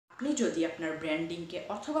আপনি যদি আপনার ব্র্যান্ডিংকে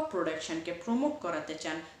অথবা প্রোডাকশনকে প্রমোট করাতে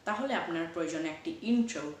চান তাহলে আপনার প্রয়োজন একটি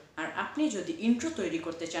ইন্ট্রো। আর আপনি যদি ইন্ট্রো তৈরি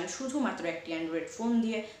করতে চান শুধুমাত্র একটি অ্যান্ড্রয়েড ফোন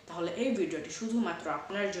দিয়ে, তাহলে এই ভিডিওটি শুধুমাত্র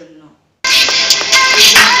আপনার জন্য।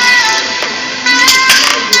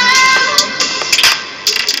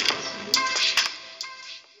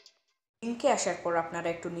 লিঙ্কে আসার পর আপনারা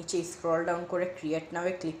একটু নিচে স্ক্রল ডাউন করে ক্রিয়েট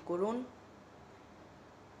নাওয়ে ক্লিক করুন।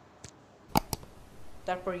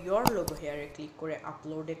 তারপর ইয়োর লোগো হেয়ারে ক্লিক করে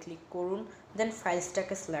আপলোডে ক্লিক করুন। দেন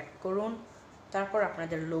ফাইলসটাকে সিলেক্ট করুন। তারপর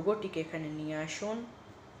আপনাদের লোগোটিকে এখানে নিয়ে আসুন।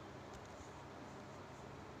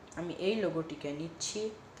 আমি এই লোগোটিকে নিচ্ছি।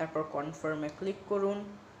 তারপর কনফার্মে ক্লিক করুন।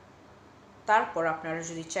 তারপর আপনারা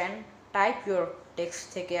যদি চান টাইপ ইয়োর টেক্সট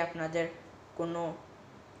থেকে আপনাদের কোনো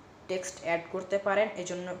টেক্সট অ্যাড করতে পারেন,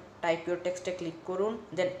 এজন্য টাইপ ইয়োর টেক্সটে ক্লিক করুন।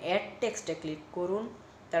 দেন অ্যাড টেক্সটে ক্লিক করুন।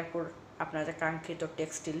 তারপর আপনাদের কাঙ্ক্ষিত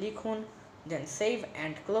টেক্সটটি লিখুন। দেন সেভ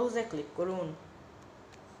অ্যান্ড ক্লোজে ক্লিক করুন।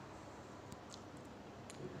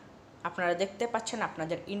 আপনারা দেখতে পাচ্ছেন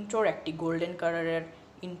আপনাদের ইন্ট্রোর একটি গোল্ডেন কালারের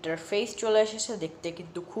ইন্টারফেস চলে এসেছে, দেখতে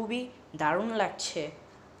কিন্তু খুবই দারুণ লাগছে।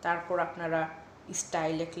 তারপর আপনারা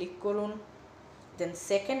স্টাইলে ক্লিক করুন। দেন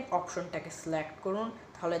সেকেন্ড অপশনটাকে সিলেক্ট করুন,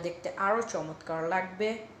 তাহলে দেখতে আরও চমৎকার লাগবে।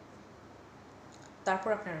 তারপর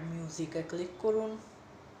আপনারা মিউজিকে ক্লিক করুন।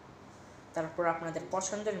 তারপর আপনাদের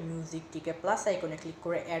পছন্দের মিউজিকটিকে প্লাস আইকনে ক্লিক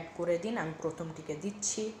করে অ্যাড করে দিন। আমি প্রথমটিকে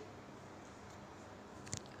দিচ্ছি।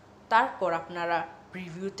 তারপর আপনারা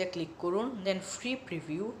প্রিভিউতে ক্লিক করুন। দেন ফ্রি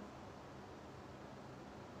প্রিভিউ।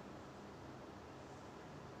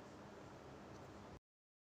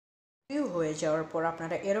 প্রিভিউ হয়ে যাওয়ার পর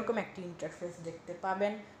আপনারা এরকম একটি ইন্টারফেস দেখতে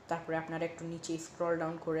পাবেন। তারপরে আপনারা একটু নিচে স্ক্রল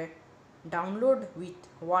ডাউন করে ডাউনলোড উইথ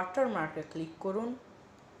ওয়াটারমার্কে ক্লিক করুন।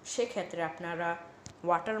 সেক্ষেত্রে আপনারা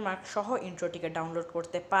ওয়াটারমার্ক সহ ইন্ট্রোটিকে ডাউনলোড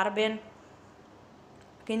করতে পারবেন।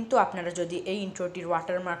 কিন্তু আপনারা যদি এই ইন্ট্রোটির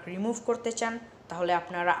ওয়াটারমার্ক রিমুভ করতে চান তাহলে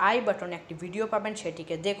আপনারা আই বাটনে একটি ভিডিও পাবেন,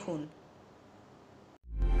 সেটিকে দেখুন।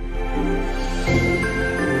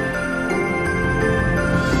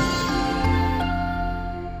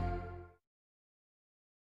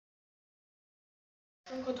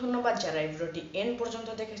 অসংখ্য ধন্যবাদ যারা এই ভিডিওটি এন্ড পর্যন্ত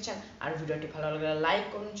দেখেছেন। আর ভিডিওটি ভালো লাগলে লাইক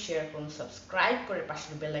করুন, শেয়ার করুন, সাবস্ক্রাইব করে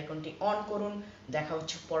পাশের বেল আইকনটি অন করুন। দেখা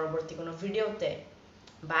হচ্ছে পরবর্তী কোনো ভিডিওতে।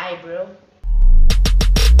 By bro.